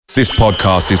This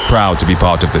podcast is proud to be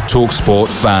part of the TalkSport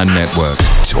Fan Network.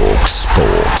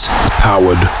 TalkSport.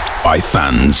 Powered by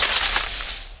fans.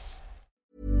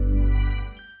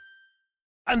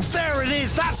 And there it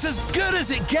is, that's as good as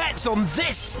it gets on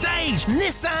this stage.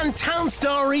 Nissan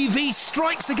Townstar EV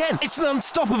strikes again. It's an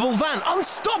unstoppable van,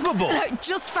 unstoppable.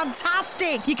 Just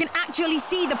fantastic. You can actually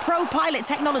see the Pro Pilot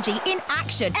technology in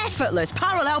action. Effortless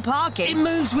parallel parking. It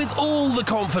moves with all the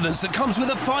confidence that comes with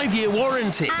a 5-year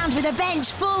warranty. And with a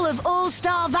bench full of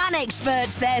all-star van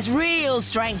experts, there's real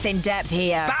strength in depth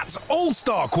here. That's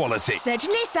all-star quality. Search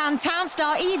Nissan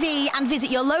Townstar EV and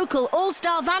visit your local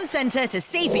all-star van centre to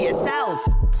see for yourself.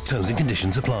 Terms and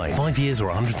conditions apply. 5 years or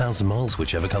 100,000 miles,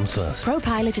 whichever comes first. Pro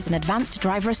Pilot is an advanced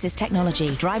driver assist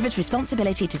technology. Driver's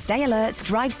responsibility to stay alert,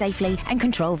 drive safely and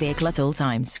control vehicle at all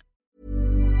times.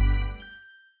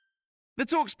 The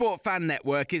TalkSport Fan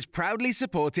Network is proudly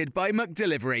supported by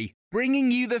McDelivery, bringing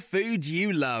you the food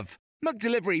you love.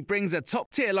 McDelivery brings a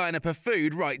top-tier lineup of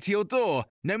food right to your door.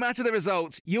 No matter the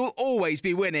result, you'll always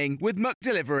be winning with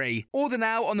McDelivery. Order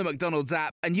now on the McDonald's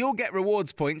app and you'll get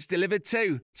rewards points delivered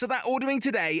too. So that ordering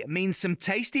today means some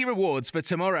tasty rewards for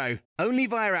tomorrow. Only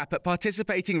via app at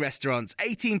participating restaurants.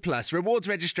 18 plus. Rewards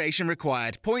registration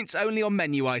required. Points only on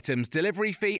menu items.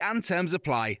 Delivery fee and terms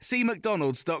apply. See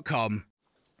mcdonalds.com.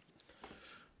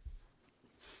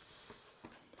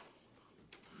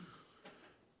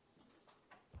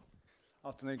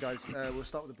 Afternoon, guys. We'll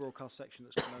start with the broadcast section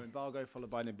that's got no embargo,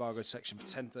 followed by an embargo section for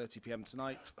 10:30pm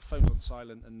tonight. Phones on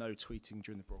silent and no tweeting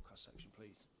during the broadcast section,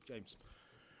 please. James.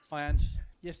 Hi, Ange.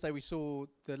 Yesterday we saw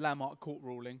the landmark court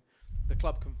ruling. The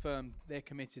club confirmed they're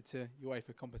committed to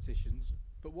UEFA competitions.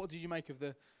 But what did you make of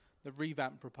the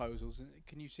revamp proposals?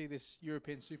 Can you see this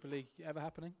European Super League ever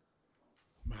happening?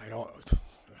 Mate,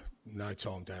 no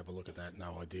time to have a look at that,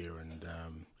 no idea. And,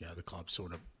 the club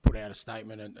sort of put out a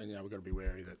statement and we've got to be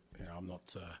wary that, I'm not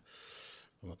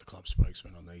the club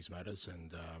spokesman on these matters.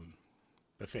 And,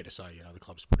 but fair to say, the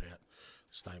club's put out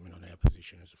a statement on our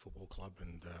position as a football club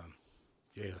and,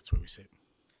 that's where we sit.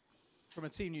 From a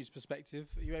team news perspective,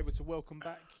 are you able to welcome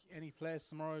back any players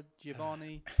tomorrow?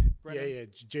 Giovanni, Brennan? Yeah,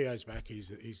 Gio's back.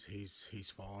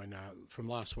 He's fine. From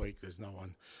last week, there's no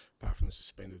one apart from the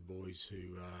suspended boys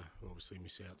who obviously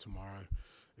miss out tomorrow.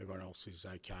 Everyone else is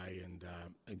okay, and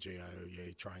Gio,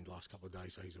 he trained the last couple of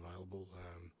days, so he's available,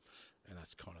 and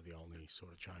that's kind of the only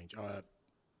sort of change.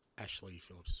 Ashley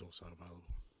Phillips is also available.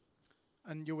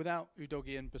 And you're without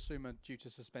Udogie and Basuma due to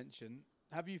suspension.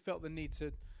 Have you felt the need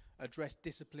to address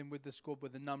discipline with the squad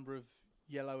with the number of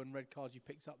yellow and red cards you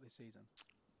picked up this season?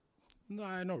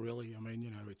 No, not really. I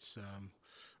mean, it's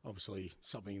obviously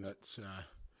something that's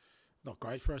not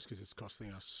great for us because it's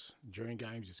costing us during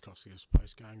games, it's costing us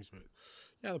post games. But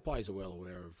the players are well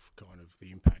aware of kind of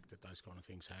the impact that those kind of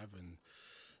things have, and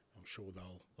I'm sure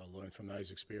they'll learn from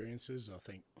those experiences. I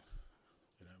think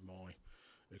my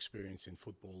experience in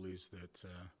football is that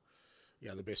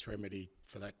the best remedy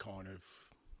for that kind of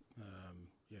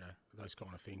those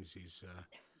kind of things is,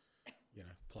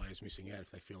 players missing out. If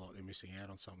they feel like they're missing out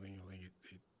on something, I think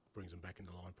it brings them back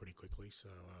into line pretty quickly. So,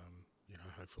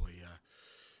 hopefully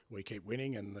we keep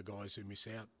winning and the guys who miss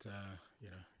out,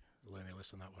 learn their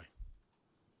lesson that way.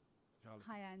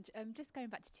 Hi, Ange. Just going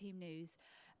back to team news,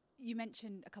 you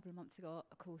mentioned a couple of months ago,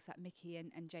 of course, that Mickey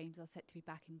and James are set to be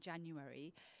back in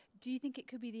January. Do you think it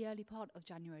could be the early part of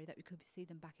January that we could see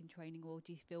them back in training, or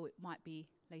do you feel it might be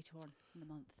later on in the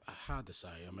month? Hard to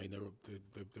say. I mean,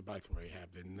 they're both in rehab.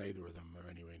 Neither of them are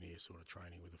anywhere near sort of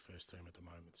training with the first team at the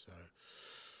moment. So,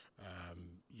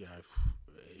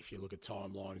 if you look at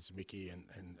timelines, Mickey and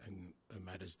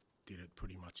Matters did it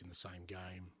pretty much in the same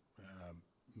game.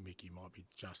 Mickey might be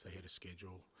just ahead of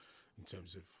schedule in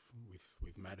terms of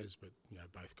with Matters, but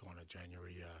both kind of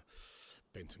January.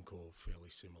 Bentoncourt fairly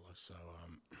similar, so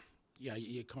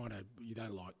you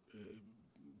don't like.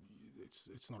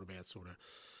 It's not about sort of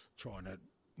trying to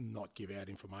not give out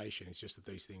information. It's just that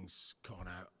these things kind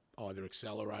of either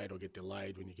accelerate or get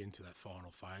delayed when you get into that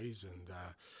final phase. And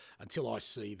until I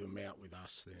see them out with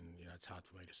us, then it's hard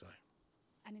for me to say.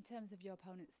 And in terms of your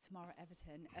opponents tomorrow at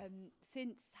Everton,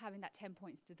 since having that 10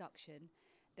 points deduction,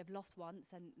 they've lost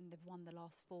once and they've won the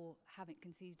last 4. Haven't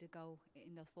conceded a goal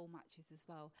in those 4 matches as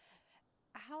well.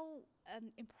 How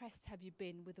impressed have you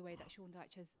been with the way that Sean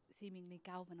Dyche has seemingly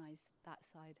galvanised that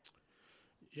side?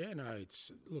 Yeah, no,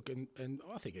 and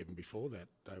I think even before that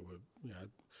they were,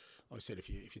 like I said, if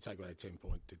you take away a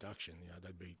 10-point deduction,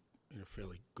 they'd be in a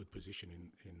fairly good position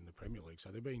in the Premier League. So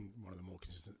they've been one of the more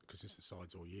consistent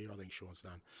sides all year. I think Sean's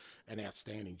done an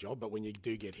outstanding job. But when you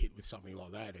do get hit with something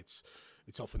like that, it's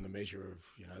often the measure of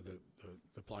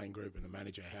the playing group and the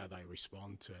manager, how they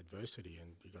respond to adversity.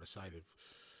 And you've got to say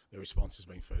the response has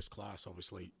been first class.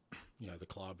 Obviously, the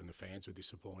club and the fans were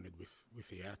disappointed with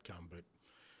the outcome, but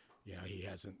he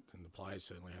hasn't, and the players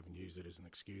certainly haven't used it as an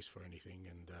excuse for anything.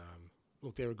 And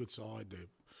look, they're a good side.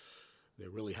 They're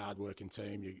a really hard-working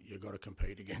team. You've got to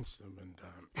compete against them, and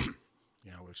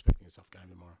we're expecting a tough game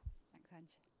tomorrow. Thanks,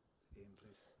 Ange. Ian,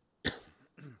 please.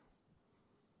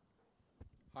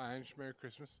 Hi, Ange. Merry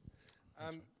Christmas.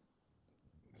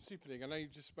 Super League, I know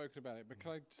you've just spoken about it, but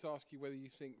can I just ask you whether you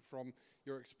think from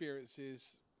your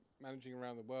experiences managing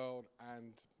around the world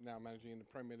and now managing in the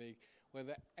Premier League,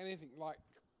 whether anything like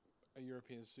a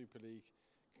European Super League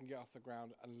can get off the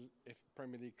ground, and if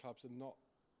Premier League clubs are not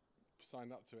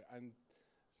signed up to it, and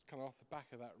kind of off the back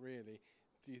of that really,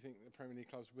 do you think the Premier League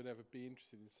clubs would ever be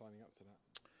interested in signing up to that?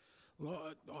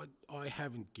 Well, I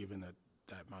haven't given it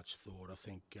that much thought. I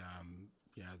think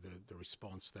the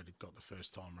response that it got the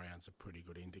first time round is a pretty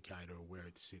good indicator of where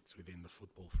it sits within the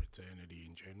football fraternity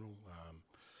in general.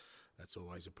 That's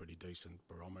always a pretty decent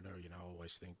barometer. I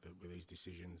always think that with these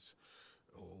decisions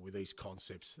or with these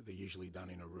concepts, they're usually done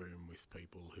in a room with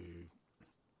people who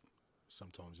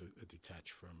sometimes are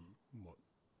detached from what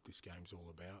this game's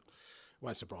all about. It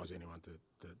won't surprise anyone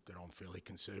that I'm fairly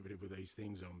conservative with these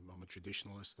things. I'm a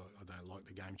traditionalist. I don't like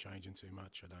the game changing too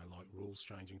much. I don't like rules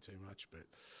changing too much, but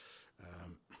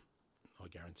I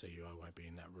guarantee you I won't be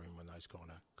in that room when those kind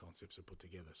of concepts are put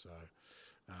together. So,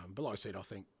 but like I said, I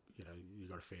think you've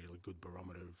got a fairly good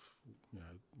barometer of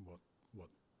what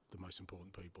the most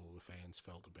important people, the fans,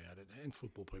 felt about it, and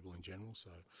football people in general.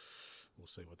 So we'll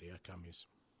see what the outcome is.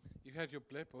 You've had your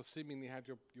blip, or seemingly had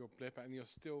your blip, and you're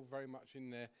still very much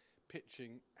in there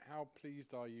pitching. How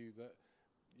pleased are you that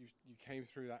you came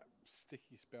through that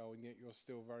sticky spell, and yet you're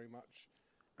still very much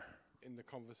in the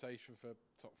conversation for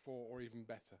top four or even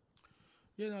better?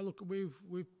 Yeah, no, look, we've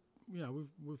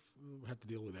had to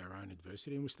deal with our own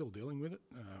adversity, and we're still dealing with it.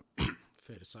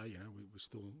 Fair to say, we're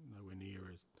still nowhere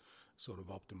near as sort of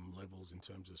optimum levels in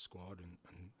terms of squad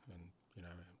and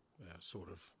our sort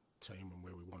of team and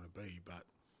where we want to be. But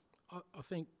I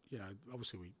think,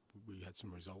 obviously we had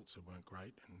some results that weren't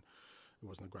great, and it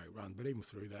wasn't a great run. But even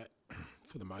through that,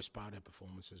 for the most part, our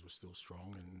performances were still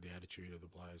strong, and the attitude of the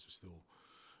players was still,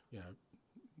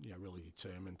 really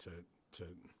determined to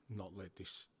not let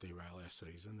this derail our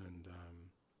season. And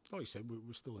like you said,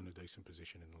 we're still in a decent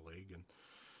position in the league, and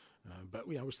but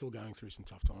we're still going through some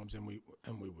tough times, and we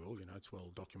will. It's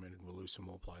well documented. We'll lose some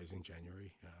more players in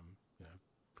January.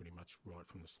 Pretty much right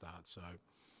from the start. So,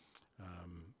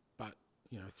 but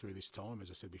through this time,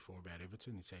 as I said before about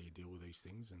Everton, it's how you deal with these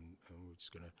things, and we're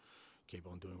just going to keep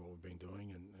on doing what we've been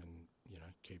doing, and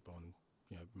keep on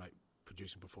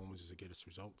producing performances that get us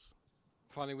results.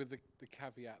 Finally, with the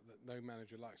caveat that no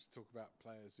manager likes to talk about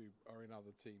players who are in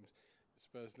other teams,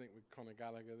 Spurs linked with Conor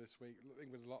Gallagher this week,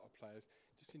 linked with a lot of players.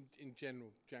 Just in general,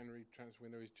 January transfer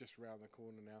window is just around the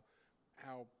corner now.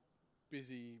 How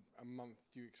busy a month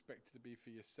do you expect it to be for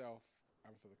yourself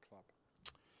and for the club?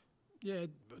 Yeah,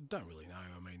 don't really know.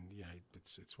 I mean,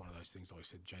 it's one of those things. Like I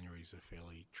said, January is a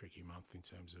fairly tricky month in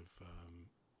terms of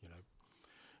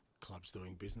clubs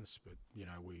doing business, but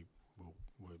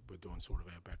we're doing sort of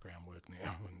our background work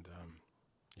now, and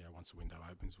once the window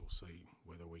opens, we'll see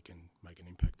whether we can make an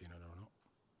impact in it or not.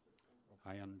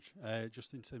 Hi, Ange.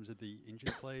 Just in terms of the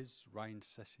injured players, Ryan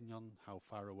Sessegnon, how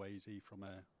far away is he from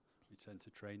a return to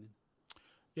training?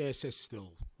 Yeah, Sess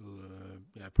still,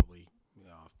 probably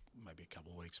maybe a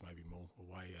couple of weeks, maybe more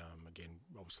away. Again,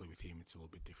 obviously with him, it's a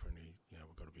little bit different.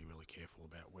 We've got to be really careful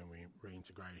about when we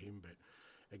reintegrate him. But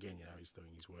again, he's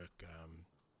doing his work.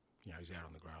 He's out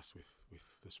on the grass with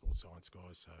the sports science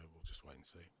guys, so we'll just wait and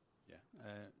see. Yeah.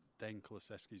 Dane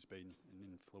Kulusevski's been an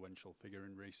influential figure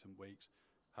in recent weeks.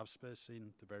 Have Spurs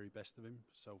seen the very best of him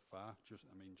so far?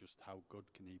 Just how good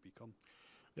can he become?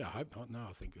 Yeah, I hope not. No,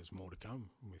 I think there's more to come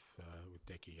with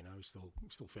Decky. He's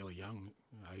still fairly young,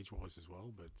 age-wise as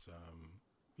well. But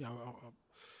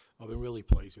I've been really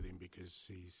pleased with him because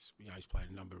he's played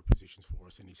a number of positions for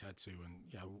us, and he's had to.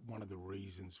 And one of the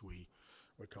reasons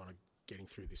we're kind of getting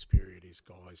through this period is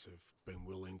guys have been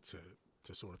willing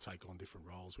to sort of take on different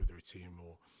roles, whether it's him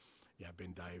or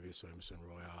Ben Davis or Emerson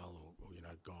Royale or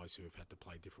guys who have had to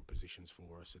play different positions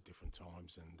for us at different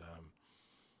times. And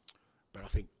but I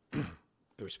think,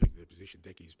 irrespective of the position,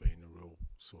 Decky's been a real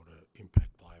sort of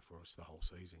impact player for us the whole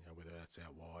season. Whether that's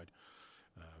out wide,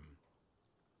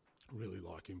 really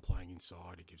like him playing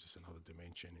inside. It gives us another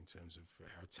dimension in terms of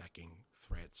our attacking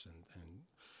threats, and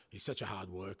he's such a hard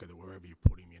worker that wherever you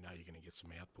put him, you're going to get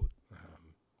some output.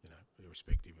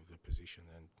 Irrespective of the position.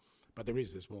 But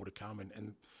there's more to come,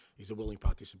 and he's a willing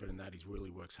participant in that. He really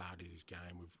works hard at his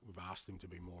game. We've asked him to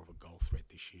be more of a goal threat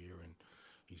this year, and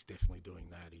he's definitely doing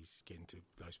that. He's getting to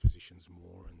those positions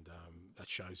more, and that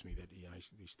shows me that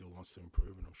he still wants to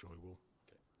improve, and I'm sure he will.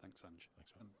 Okay, thanks, Ange.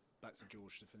 Thanks, man. Back to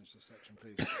George to finish this section,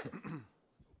 please.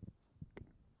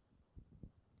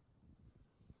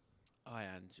 Hi,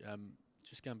 Ange.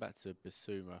 Just going back to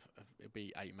Basuma, it'd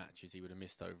be 8 matches he would have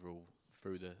missed overall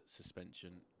through the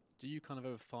suspension. Do you kind of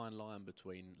have a fine line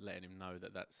between letting him know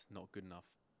that that's not good enough,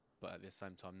 but at the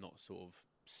same time not sort of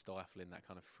stifling that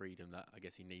kind of freedom that I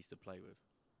guess he needs to play with?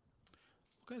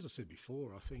 Look, as I said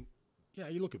before, I think,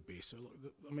 you look at Biss.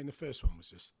 I mean, the first one was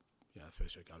just, the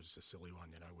first week was just a silly one,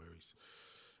 where he's,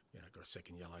 got a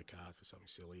second yellow card for something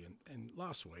silly. And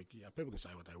last week, people can say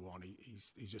what they want.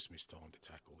 He's just missed time to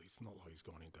tackle. It's not like he's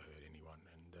gone in to hurt anyone.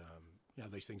 And,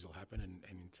 these things will happen. And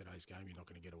in today's game, you're not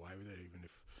going to get away with it, even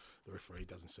if the referee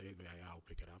doesn't see it. VAR will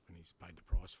pick it up, and he's paid the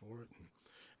price for it. And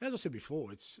as I said before,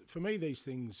 for me, these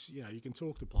things, you can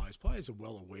talk to players. Players are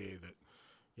well aware that,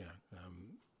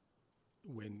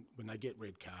 when they get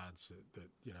red cards, that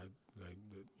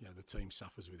the team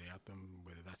suffers without them,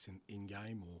 whether that's in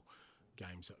game or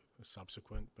games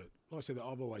subsequent. But like I said,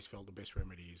 I've always felt the best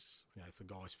remedy is, if the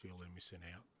guys feel they're missing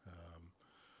out,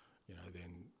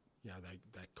 then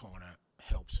that kind of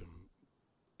helps them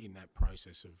in that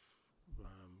process of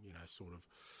sort of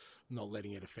not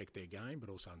letting it affect their game, but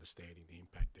also understanding the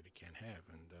impact that it can have.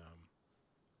 And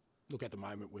look, at the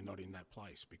moment we're not in that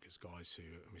place because guys who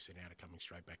are missing out are coming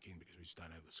straight back in because we just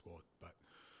don't have the squad. But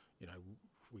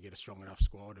we get a strong enough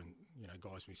squad, and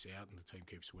guys miss out, and the team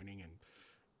keeps winning. And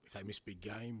if they miss big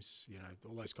games,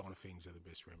 all those kind of things are the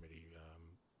best remedy.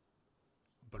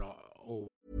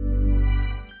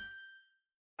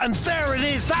 And there it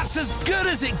is, that's as good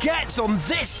as it gets on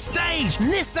this stage.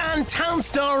 Nissan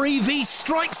Townstar EV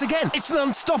strikes again. It's an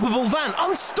unstoppable van,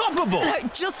 unstoppable.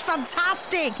 Just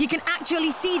fantastic. You can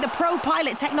actually see the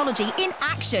ProPilot technology in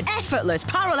action. Effortless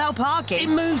parallel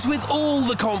parking. It moves with all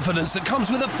the confidence that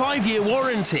comes with a 5-year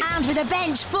warranty. And with a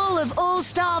bench full of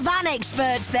all-star van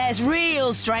experts, there's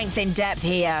real strength in depth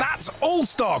here. That's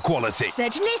all-star quality.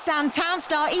 Search Nissan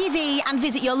Townstar EV and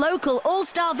visit your local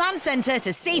all-star van centre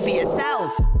to see for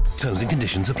yourself. Terms and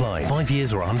conditions apply. 5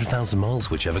 years or 100,000 miles,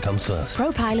 whichever comes first.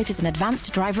 ProPilot is an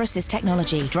advanced driver assist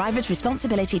technology. Driver's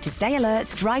responsibility to stay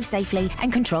alert, drive safely,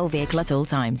 and control vehicle at all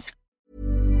times.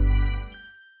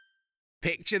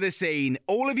 Picture the scene.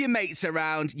 All of your mates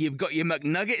around, you've got your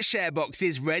McNugget share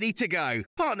boxes ready to go.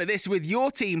 Partner this with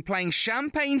your team playing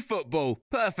champagne football.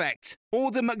 Perfect.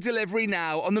 Order McDelivery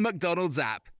now on the McDonald's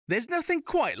app. There's nothing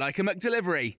quite like a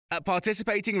McDelivery. At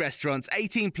participating restaurants,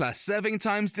 18 plus, serving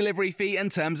times, delivery fee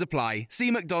and terms apply. See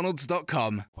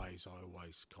mcdonalds.com. I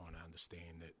always kind of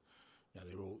understand that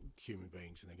they're all human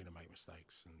beings and they're going to make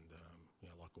mistakes. And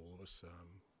like all of us,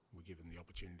 we give them the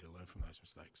opportunity to learn from those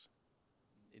mistakes.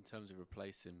 In terms of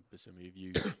replacing Basuma, you've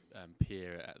used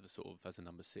Pierre at the sort of as a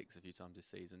number 6 a few times this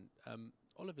season.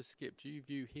 Oliver Skipp, do you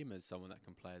view him as someone that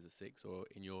can play as a 6, or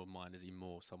in your mind is he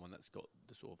more someone that's got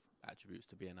the sort of attributes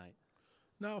to be an 8?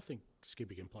 No, I think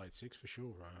Skippy can play at 6 for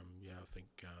sure. I think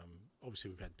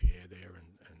obviously we've had Pierre there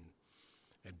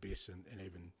and Biss and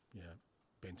even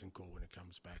Bentancur when it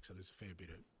comes back. So there's a fair bit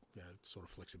of sort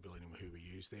of flexibility in who we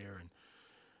use there. And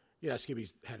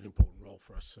Skippy's had an important role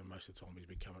for us. So most of the time he's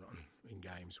been coming on in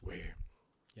games where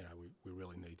we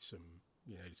really need some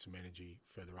energy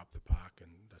further up the park, and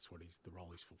that's what the role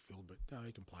he's fulfilled. But no,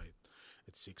 he can play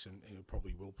at 6, and he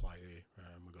probably will play there.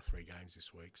 We've got 3 games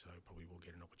this week, so probably will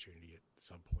get an opportunity at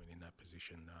some point in that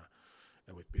position.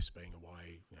 And with Biss being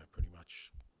away, pretty much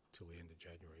till the end of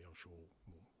January, I'm sure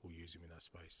we'll use him in that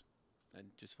space. And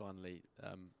just finally,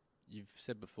 you've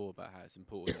said before about how it's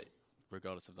important that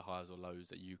regardless of the highs or lows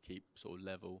that you keep sort of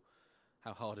level.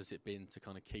 How hard has it been to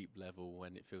kind of keep level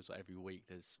when it feels like every week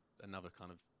there's another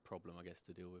kind of problem, I guess,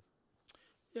 to deal with?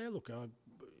 Yeah, look, I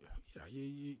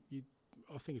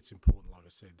think it's important, like I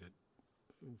said, that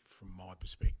from my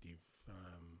perspective,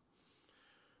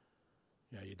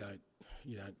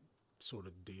 you don't sort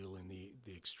of deal in the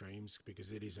extremes,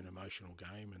 because it is an emotional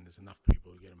game, and there's enough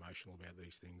people who get emotional about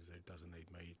these things that it doesn't need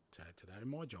me to add to that.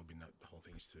 And my job in the whole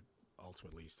thing is to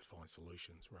find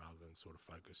solutions rather than sort of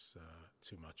focus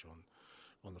too much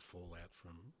on the fallout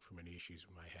from any issues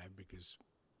we may have, because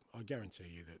I guarantee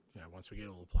you that once we get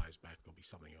all the players back, there'll be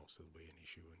something else that'll be an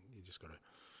issue, and you just got to,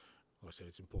 like I said,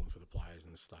 it's important for the players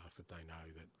and the staff that they know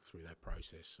that through that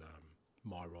process,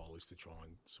 my role is to try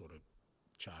and sort of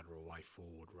charter a way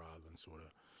forward rather than sort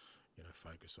of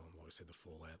focus on, like I said, the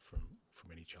fallout from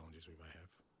any challenges we may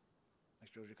have. Thanks,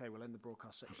 George. Okay, we'll end the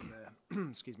broadcast section there.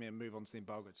 Excuse me, and move on to the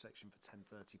embargoed section for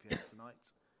 10:30 p.m.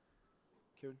 tonight.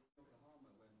 Kieran?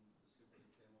 Oklahoma, when the Super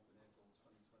League came up in April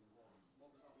 2021, what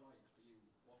was that like for you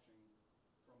watching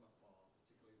from afar,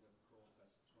 particularly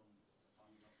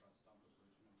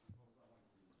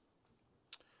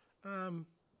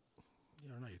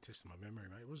Yeah, I know you're testing my memory,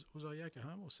 mate. Was I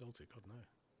Yokohama or Celtic? I don't know.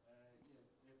 April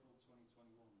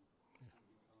 2021.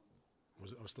 I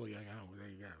was still Yokohama? There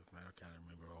you go, mate. I can't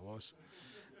remember where I was.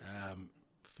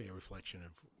 Fair reflection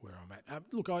of where I'm at.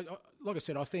 Look, I like I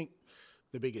said, I think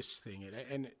the biggest thing,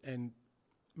 and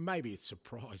maybe it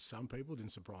surprised some people,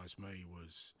 didn't surprise me,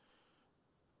 was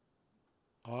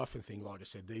I often think, like I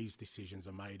said, these decisions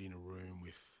are made in a room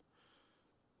with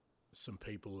some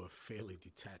people who are fairly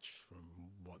detached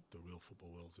from what the real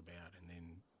football world's about, and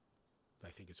then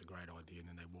they think it's a great idea, and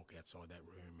then they walk outside that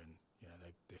room and, you know,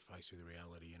 they're faced with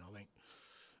reality. And I think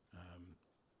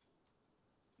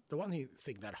the one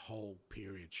thing that whole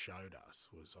period showed us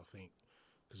was, I think,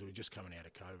 because we were just coming out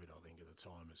of COVID, I think, at the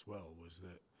time as well, was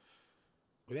that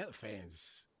without the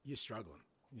fans, you're struggling.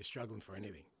 You're struggling for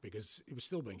anything, because it was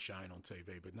still being shown on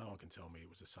TV, but no one can tell me it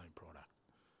was the same product.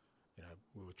 You know,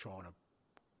 we were trying to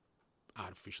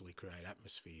artificially create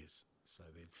atmospheres so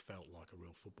that it felt like a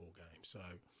real football game.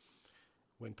 So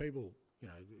when people, you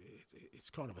know, it's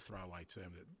kind of a throwaway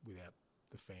term that without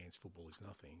the fans, football is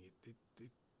nothing. It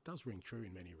does ring true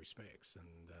in many respects.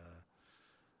 And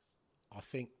I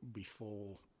think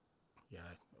before, you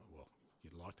know, well,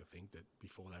 you'd like to think that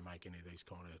before they make any of these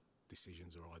kind of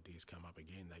decisions or ideas come up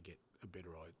again, they get a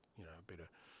better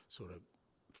sort of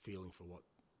feeling for what,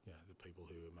 you know, the people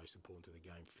who are most important to the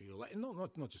game feel, and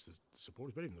not just the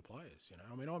supporters, but even the players. You know,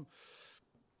 I mean,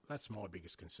 that's my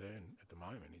biggest concern at the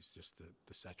moment, is just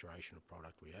the saturation of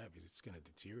product we have. Is it's going to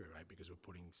deteriorate because we're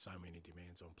putting so many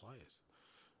demands on players.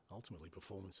 Ultimately,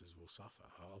 performances will suffer.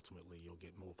 Ultimately, you'll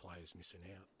get more players missing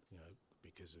out, you know,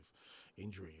 because of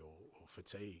injury or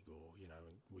fatigue, or, you know,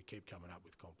 and we keep coming up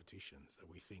with competitions that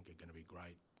we think are going to be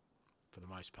great, for the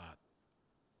most part,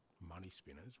 money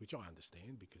spinners, which I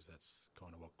understand because that's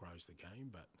kind of what grows the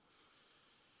game. But,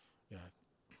 you know,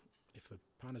 if the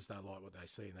punters don't like what they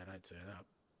see and they don't turn up,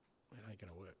 it ain't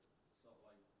going to work. Sort of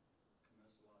like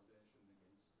commercialisation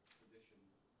against tradition,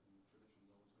 and tradition's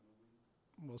always going to win.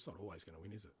 Well, it's not always going to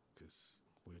win, is it? Because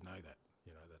we know that,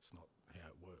 you know, that's not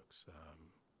how it works.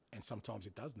 And sometimes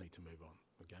it does need to move on.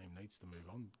 The game needs to move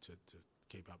on to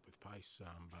keep up with pace.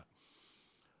 But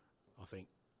I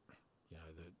think, you know,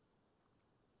 that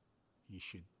you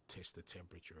should test the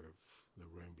temperature of the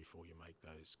room before you make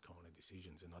those kind of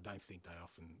decisions. And I don't think they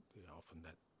often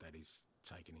that is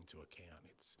taken into account.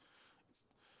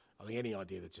 I think any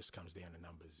idea that just comes down to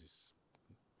numbers is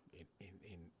in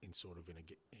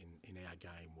our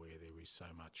game, where there is so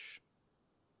much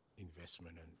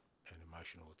investment and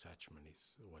emotional attachment,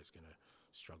 is always going to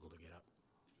struggle to get up.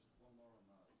 Just one more on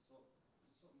that. Does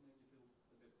it sort of make you feel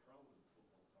a bit proud of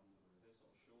football fans, or they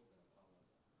sort of showed their power?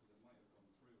 Because it might have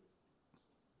gone through if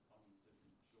fans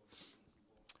didn't show their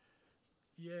support.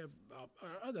 Yeah,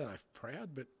 I don't know if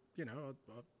proud, but, you know,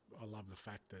 I love the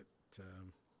fact that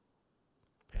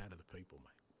power to the people,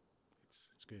 mate.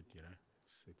 It's good, you know.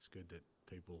 It's good that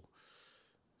people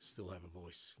still have a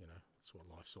voice. You know, it's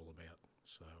what life's all about.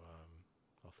 So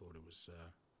I thought it was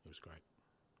great.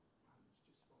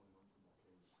 Just following on from what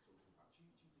Kane was talking about, do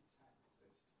you detect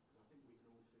this? Because I think we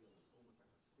can all feel almost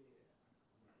like a fear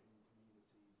in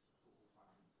communities, football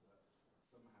fans, that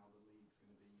somehow the league's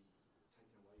going to be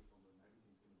taken away from them,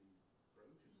 everything's going to be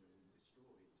broken, really,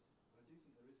 destroyed. And I do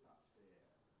think there is that fear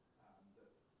that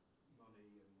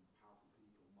money and powerful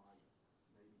people might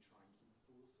maybe try and keep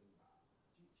forcing that.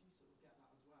 Do you sort of get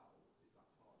that as well? Is that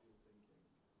part of your thinking?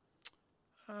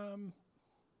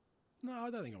 No,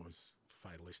 I don't think I was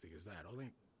fatalistic as that. I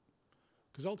think,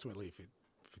 because ultimately, if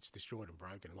it's destroyed and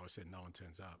broken, like I said, no one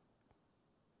turns up,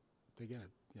 they're going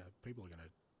to, you know, people are going to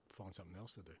find something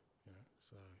else to do, you know.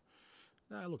 So,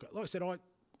 no, look, like I said, I'm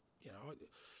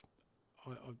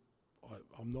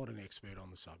not an expert on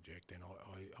the subject, and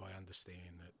I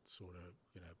understand that sort of,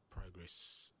 you know,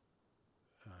 progress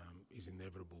is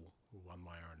inevitable one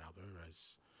way or another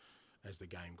as the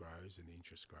game grows and the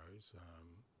interest grows.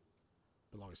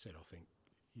 But like I said, I think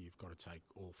you've got to take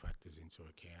all factors into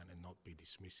account and not be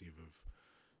dismissive of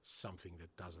something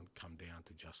that doesn't come down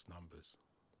to just numbers.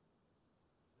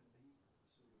 And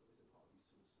is it part of you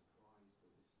sort of surprised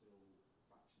that there's still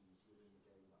factions within the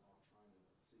game that are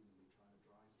seemingly trying to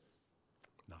drive this?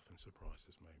 Nothing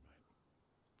surprises me, mate.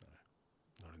 No,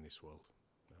 not in this world.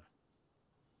 No.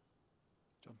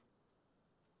 John.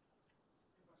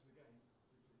 Go back to the game.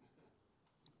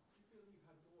 Do you feel you've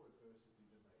had more adversity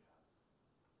than they have?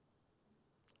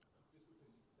 Just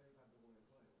because they've had the Royal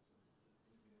players and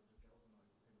you've been able to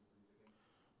galvanise everybody's against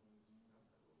them, whereas you haven't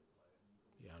had Royal player and you've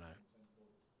Yeah, I know.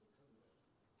 because of it.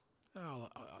 Oh,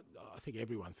 I think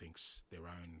everyone thinks their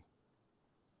own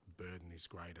burden is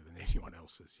greater than anyone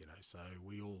else's, you know. So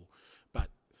we all, but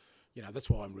you know, that's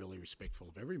why I'm really respectful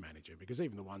of every manager, because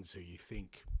even the ones who you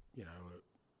think, you know,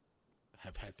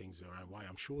 have had things their own way,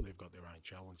 I'm sure they've got their own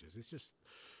challenges. It's just,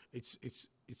 it's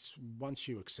once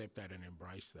you accept that and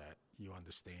embrace that, you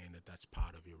understand that that's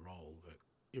part of your role, that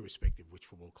irrespective of which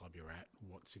football club you're at,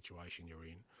 what situation you're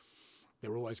in,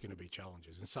 there are always going to be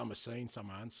challenges. And some are seen, some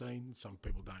are unseen, some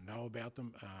people don't know about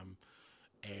them.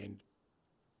 And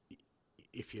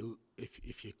if you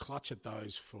clutch at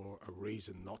those for a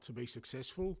reason not to be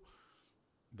successful,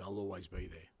 they'll always be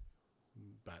there.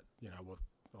 But, you know, what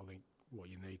I think what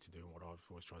you need to do, and what I've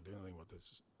always tried to do, I think what the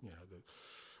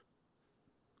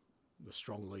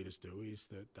strong leaders do is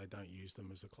that they don't use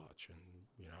them as a clutch. And,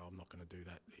 you know, I'm not going to do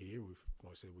that here.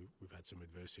 Like I said, we've had some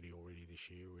adversity already this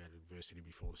year. We had adversity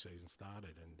before the season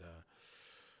started. And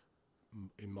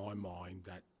in my mind,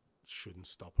 that shouldn't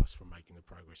stop us from making the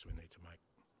progress we need to make.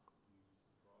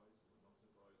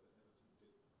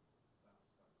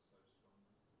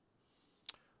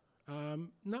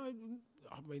 No,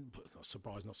 I mean, not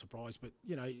surprised, but,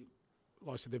 you know,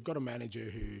 like I said, they've got a manager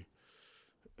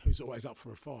who's always up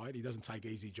for a fight. He doesn't take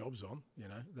easy jobs on, you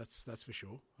know, that's for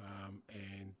sure.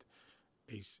 And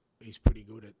he's pretty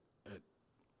good at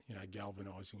you know,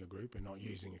 galvanising a group and not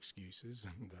using excuses.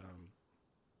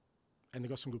 And they've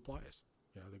got some good players.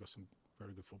 You know, they've got some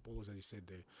very good footballers. As you said,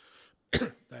 they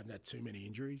haven't had too many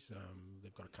injuries.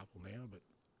 They've got a couple now, but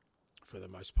for the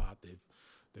most part, they've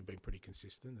been pretty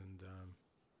consistent, and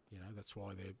you know, that's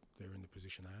why they're in the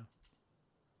position they are.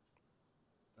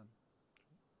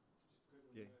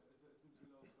 Yeah. Since we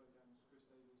last spoke, Ange, Chris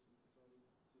Davis has decided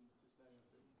to stay, I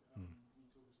think. Can you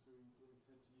talk us through what he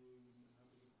said to you and how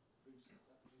big a boost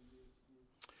that really is to you?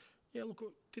 Yeah, look,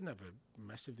 I didn't have a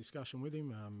massive discussion with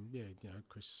him. Yeah, you know,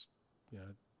 Chris, you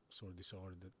know, sort of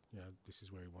decided that, you know, this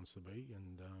is where he wants to be,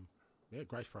 and yeah,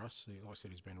 great for us. Like I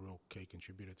said, he's been a real key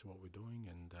contributor to what we're doing,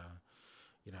 and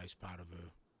you know, he's part of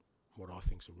what I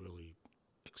think is a really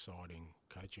exciting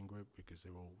coaching group, because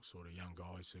they're all sort of young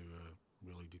guys who are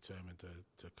really determined to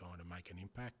kind of make an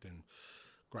impact, and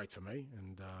great for me.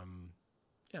 And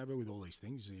yeah, but with all these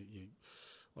things, you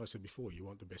like I said before, you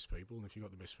want the best people, and if you've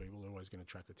got the best people, they're always going to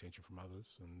attract attention from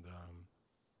others, and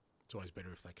it's always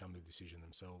better if they come to the decision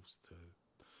themselves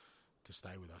to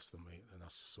stay with us than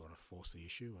us sort of force the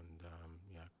issue. And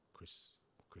you know, Chris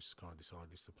kind of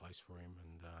decided this is the place for him,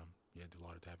 and yeah,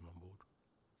 delighted to have him on board.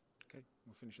 Okay,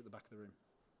 we'll finish at the back of the room.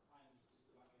 Hi, Ange,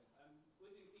 just the back end. We're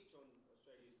doing a feature on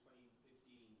Australia's 2015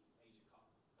 Asia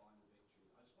Cup final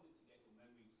victory. I just wanted to get your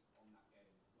memories on that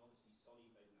game. And obviously,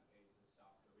 Sonny played in that game for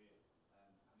South Korea.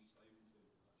 Have you spoken to him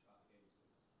much about the game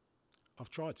since? I've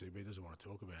tried to, but he doesn't want to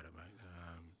talk about it, mate.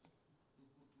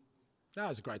 No,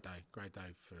 it was a great day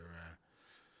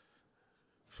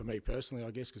for me personally,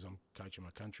 I guess, because I'm coaching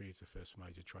my country. It's the first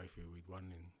major trophy we'd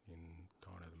won in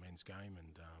kind of the men's game,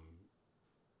 and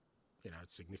you know,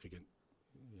 it's significant.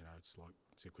 You know, it's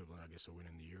equivalent, I guess, of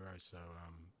winning the Euro. So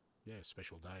yeah,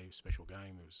 special day, special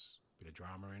game. There was a bit of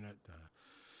drama in it.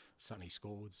 Sonny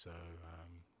scored, so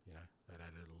you know, that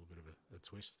added a little bit of a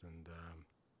twist, and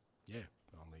yeah,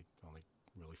 only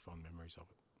really fond memories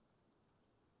of it.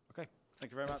 Okay,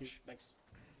 thank you very much. Thanks.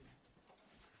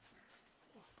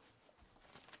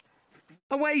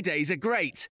 Away days are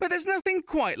great, but there's nothing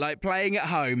quite like playing at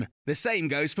home. The same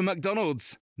goes for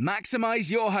McDonald's.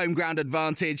 Maximise your home ground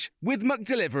advantage with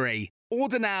McDelivery.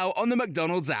 Order now on the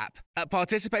McDonald's app. At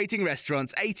participating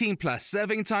restaurants, 18 plus,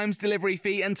 serving times, delivery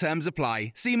fee and terms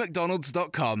apply. See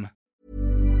mcdonalds.com.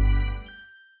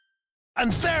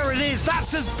 And there it is,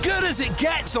 that's as good as it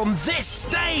gets on this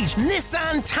stage.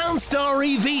 Nissan Townstar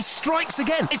EV strikes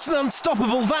again. It's an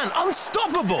unstoppable van,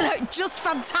 unstoppable. Look, just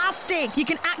fantastic. You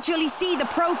can actually see the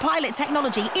Pro Pilot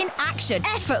technology in action.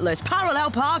 Effortless parallel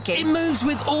parking. It moves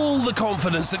with all the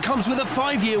confidence that comes with a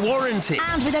 5-year warranty.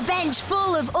 And with a bench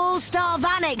full of all-star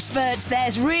van experts,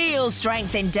 there's real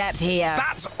strength in depth here.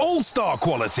 That's all-star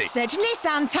quality. Search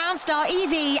Nissan Townstar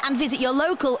EV and visit your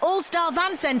local all-star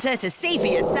van centre to see for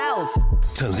yourself.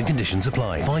 Terms and conditions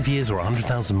apply. 5 years or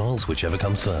 100,000 miles, whichever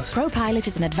comes first. Pro Pilot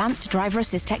is an advanced driver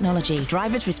assist technology.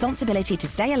 Driver's responsibility to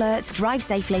stay alert, drive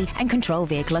safely and control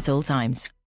vehicle at all times.